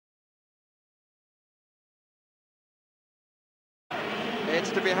It's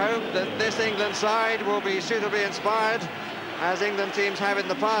to be hoped that this England side will be suitably inspired, as England teams have in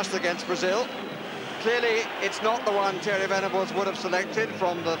the past against Brazil. Clearly, it's not the one Terry Venables would have selected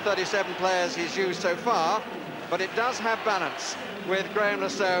from the 37 players he's used so far, but it does have balance, with Graeme Le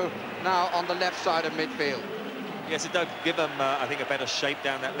Saux now on the left side of midfield. Yes, it does give him, I think, a better shape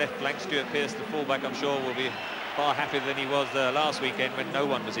down that left flank. Stuart Pearce, the fullback, I'm sure, will be far happier than he was last weekend when no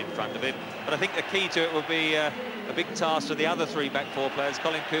one was in front of him. But I think the key to it will be a big task for the other three back four players.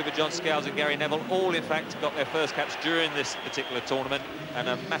 Colin Cooper, John Scales and Gary Neville, all in fact got their first caps during this particular tournament, and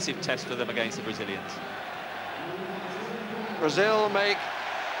a massive test for them against the Brazilians. Brazil make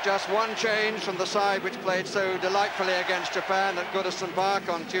just one change from the side which played so delightfully against Japan at Goodison Park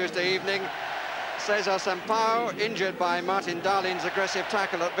on Tuesday evening. Cesar Sampaio, injured by Martin Dahlin's aggressive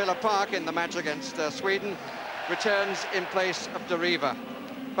tackle at Villa Park in the match against Sweden, returns in place of De Riva.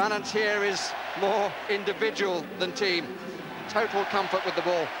 Balance here is more individual than team. Total comfort with the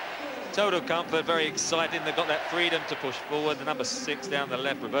ball. Total comfort, very exciting. They've got that freedom to push forward. The number 6 down the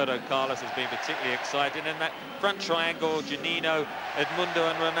left, Roberto Carlos, has been particularly exciting. And that front triangle, Juninho,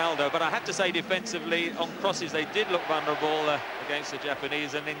 Edmundo and Ronaldo. But I have to say, defensively, on crosses, they did look vulnerable against the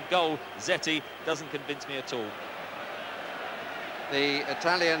Japanese. And in goal, Zetti doesn't convince me at all. The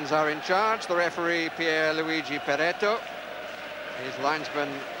Italians are in charge. The referee, Pierluigi Peretto. His linesmen,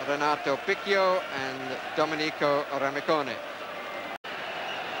 Renato Picchio and Domenico Ramicone.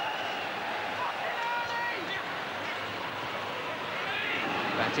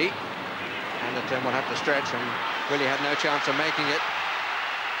 Batty. Anderton will have to stretch, and really had no chance of making it.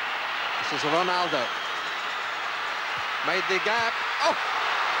 This is Ronaldo. Made the gap. Oh!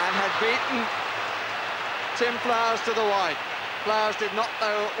 And had beaten Tim Flowers to the wide. Flowers did not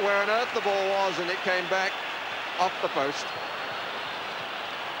know where on earth the ball was, and it came back off the post.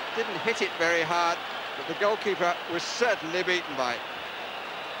 Didn't hit it very hard, but the goalkeeper was certainly beaten by it.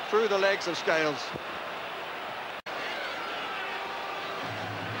 Through the legs of Scales.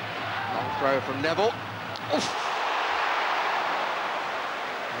 Long throw from Neville. Oof.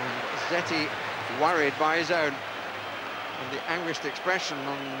 And Zetti worried by his own. And the anguished expression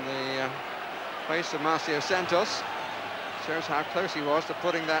on the face of Marcio Santos shows how close he was to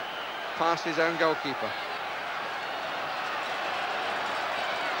putting that past his own goalkeeper.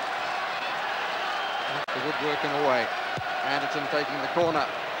 The woodworking away. Anderton taking the corner.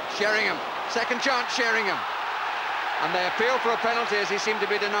 Sheringham, second chance, Sheringham. And they appeal for a penalty as he seemed to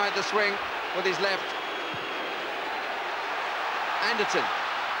be denied the swing with his left. Anderton.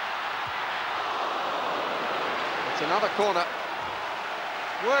 It's another corner.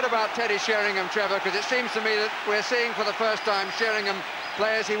 Word about Teddy Sheringham, Trevor, because it seems to me that we're seeing for the first time Sheringham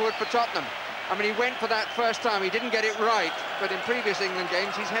play as he would for Tottenham. I mean, he went for that first time, he didn't get it right, but in previous England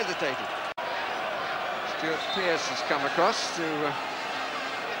games he's hesitated. Stuart Pearce has come across to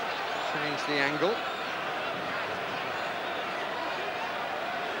change the angle.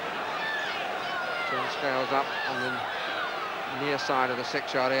 John Scales up on the near side of the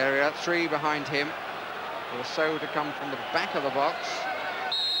 6-yard area. 3 behind him. Le Saux to come from the back of the box.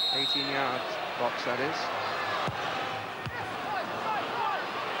 18-yard box, that is.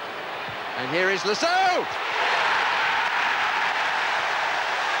 And here is Le Saux!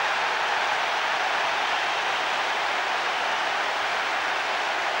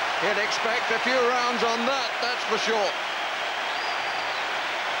 He'll expect a few rounds on that, that's for sure.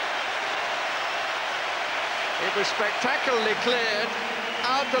 It was spectacularly cleared.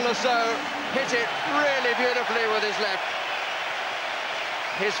 Out to Le Saux, hit it really beautifully with his left.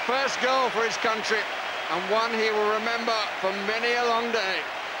 His first goal for his country, and one he will remember for many a long day.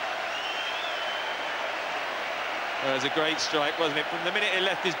 Well, it was a great strike, wasn't it? From the minute it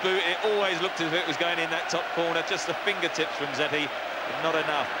left his boot, it always looked as if it was going in that top corner. Just the fingertips from Zetti, but not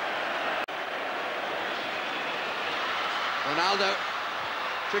enough. Ronaldo,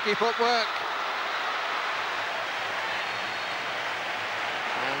 tricky footwork.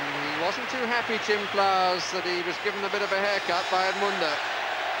 And he wasn't too happy, Tim Flowers, that he was given a bit of a haircut by Edmundo.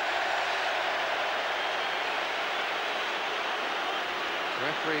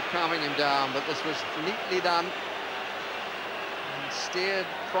 Referee calming him down, but this was neatly done. And steered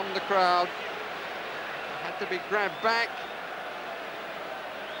from the crowd. Had to be grabbed back.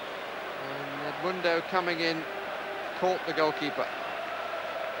 And Edmundo coming in, caught the goalkeeper.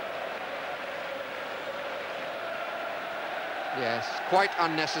 Yes, quite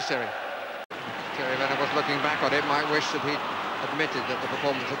unnecessary. Terry Venables, looking back on it, might wish that he'd admitted that the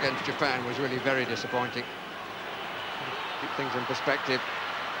performance against Japan was really very disappointing. Keep things in perspective.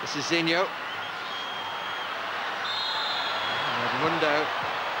 This is Zinho. Edmundo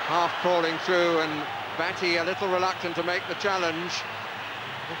half crawling through, and Batty a little reluctant to make the challenge.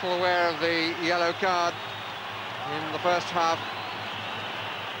 Little aware of the yellow card in the first half.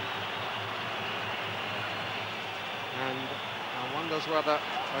 And I wonders whether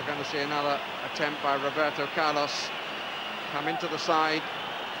we're going to see another attempt by Roberto Carlos come into the side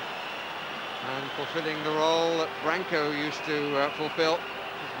and fulfilling the role that Branco used to fulfill,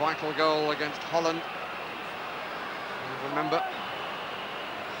 his vital goal against Holland. And remember,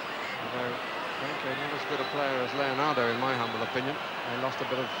 although Branco not as good a player as Leonardo, in my humble opinion, he lost a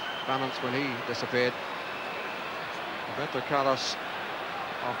bit of balance when he disappeared. Roberto Carlos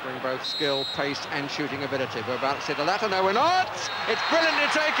offering both skill, pace and shooting ability. We're about to see the latter. No, we're not! It's brilliantly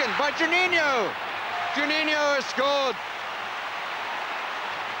taken by Juninho! Juninho has scored!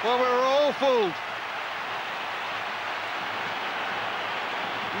 Well, we were all fooled.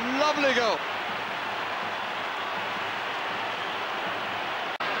 Lovely goal.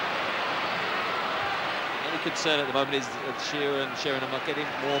 The only concern at the moment is that Shearer and Sheringham are getting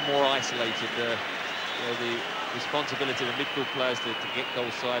more and more isolated. You know, the responsibility of the midfield players to get goal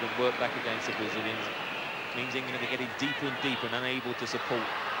side and work back against the Brazilians means England are getting deeper and deeper and unable to support.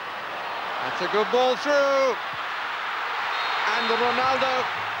 That's a good ball through. And Ronaldo,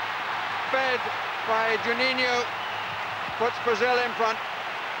 fed by Juninho, puts Brazil in front.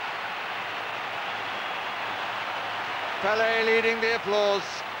 Pelé leading the applause.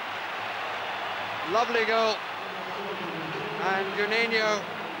 Lovely goal. And Juninho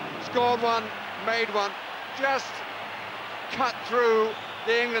scored one, made one, just cut through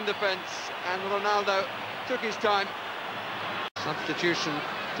the England defence, and Ronaldo took his time. Substitution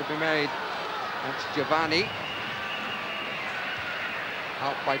to be made. That's Giovanni.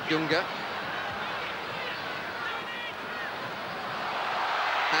 Out by Dunga.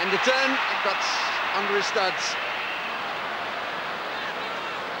 And it's in, that's under his studs.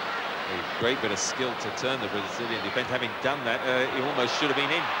 A great bit of skill to turn the Brazilian defence. Having done that, he almost should have been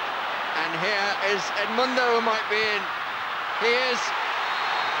in. And here is Edmundo, who might be in. He is.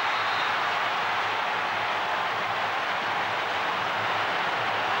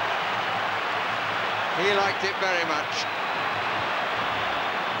 He liked it very much.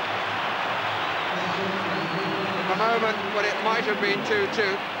 At the moment when it might have been 2-2,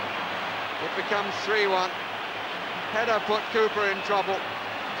 it becomes 3-1. Header put Cooper in trouble,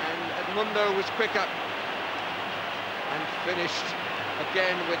 and Edmundo was quicker and finished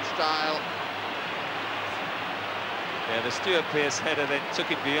again with style. Yeah, the Stuart Pearce header then took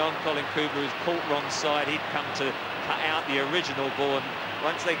it beyond Colin Cooper, who's caught wrong side. He'd come to cut out the original ball, and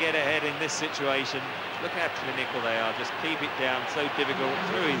once they get ahead in this situation, look how clinical they are. Just keep it down, so difficult,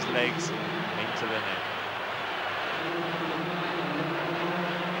 through his legs, into the net.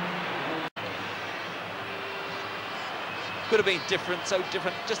 Could have been different, so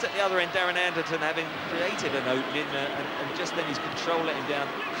different. Just at the other end, Darren Anderton having created an opening, and just then his control let him down.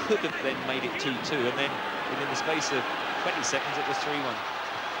 Could have then made it 2-2, and then within the space of 20 seconds, it was 3-1.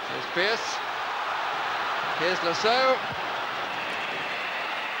 Here's Pearce. Here's Le Saux.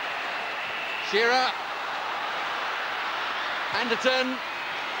 Shearer. Anderton.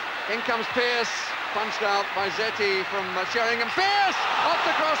 In comes Pearce. Punched out by Zetti from Sheringham. Pearce! Off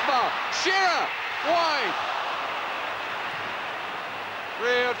the crossbar. Shearer! Wide.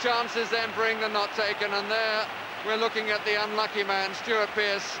 Real chances then for England not taken, and there we're looking at the unlucky man, Stuart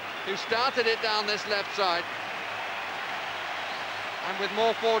Pearce, who started it down this left side and with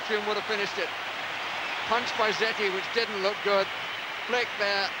more fortune would have finished it. Punched by Zetti, which didn't look good. Flick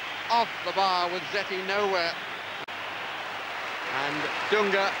there off the bar with Zetti nowhere. And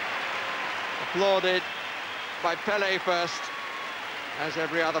Dunga applauded by Pelé first, as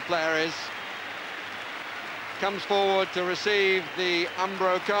every other player is. Comes forward to receive the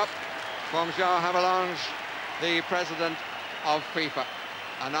Umbro Cup from João Havelange, the president of FIFA.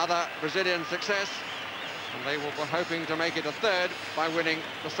 Another Brazilian success, and they will be hoping to make it a third by winning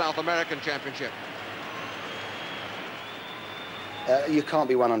the South American Championship. You can't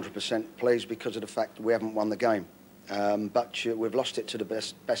be 100% pleased because of the fact that we haven't won the game. But we've lost it to the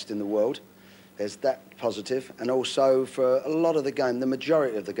best in the world. There's that positive, and also for a lot of the game, the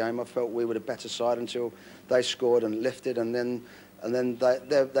majority of the game, I felt we were the better side until they scored and lifted, and then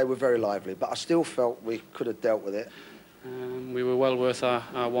they were very lively. But I still felt we could have dealt with it. We were well worth our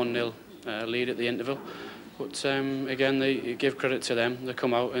 1-0 lead at the interval, but again, they give credit to them. They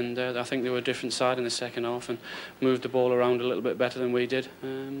come out, and I think they were a different side in the second half and moved the ball around a little bit better than we did,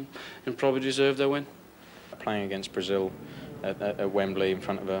 and probably deserved their win. Playing against Brazil at Wembley in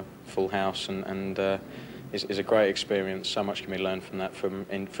front of a full house and is a great experience. So much can be learned from that for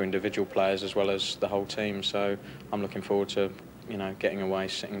individual players as well as the whole team. So I'm looking forward to getting away,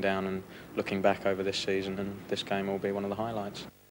 sitting down and looking back over this season, and this game will be one of the highlights.